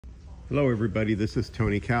Hello everybody, this is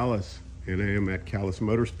Tony Callis and I am at Callis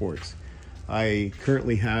Motorsports. I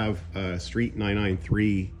currently have a Street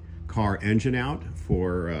 993 car engine out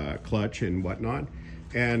for clutch and whatnot,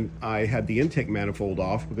 and I had the intake manifold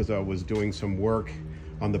off because I was doing some work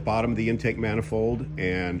on the bottom of the intake manifold,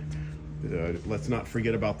 and let's not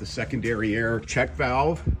forget about the secondary air check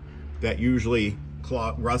valve that usually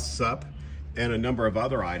rusts up, and a number of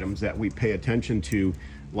other items that we pay attention to,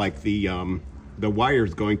 like the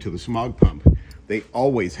wires going to the smog pump. They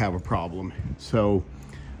always have a problem. So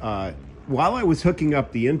while I was hooking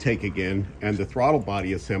up the intake again and the throttle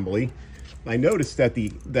body assembly, I noticed that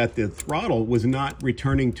the throttle was not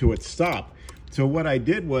returning to its stop. So what I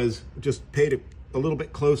did was just paid a little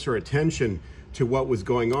bit closer attention to what was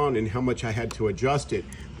going on and how much I had to adjust it.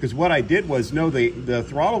 Because what I did was, no, the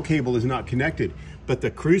throttle cable is not connected, but the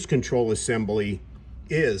cruise control assembly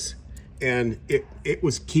is. And it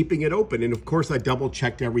was keeping it open. And of course I double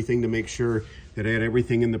checked everything to make sure that I had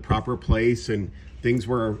everything in the proper place and things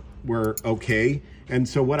were okay. And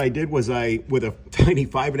so what I did was, with a tiny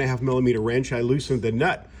 5.5 millimeter wrench, I loosened the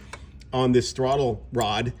nut on this throttle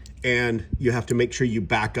rod, and you have to make sure you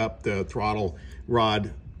back up the throttle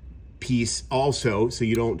rod piece also so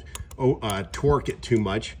you don't torque it too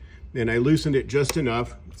much. And I loosened it just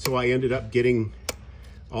enough, so I ended up getting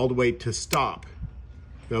all the way to stop.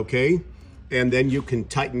 Okay, and then you can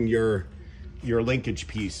tighten your linkage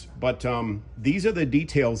piece. But these are the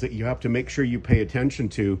details that you have to make sure you pay attention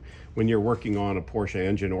to when you're working on a Porsche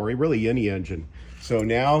engine, or really any engine. So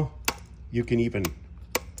now you can even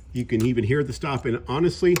hear the stop. And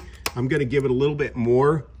honestly, I'm going to give it a little bit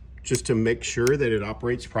more just to make sure that it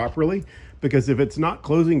operates properly, because if it's not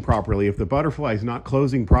closing properly, if the butterfly is not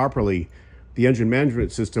closing properly, the engine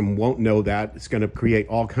management system won't know that. It's going to create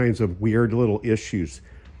all kinds of weird little issues.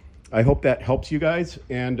 I hope that helps you guys,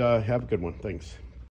 and have a good one. Thanks.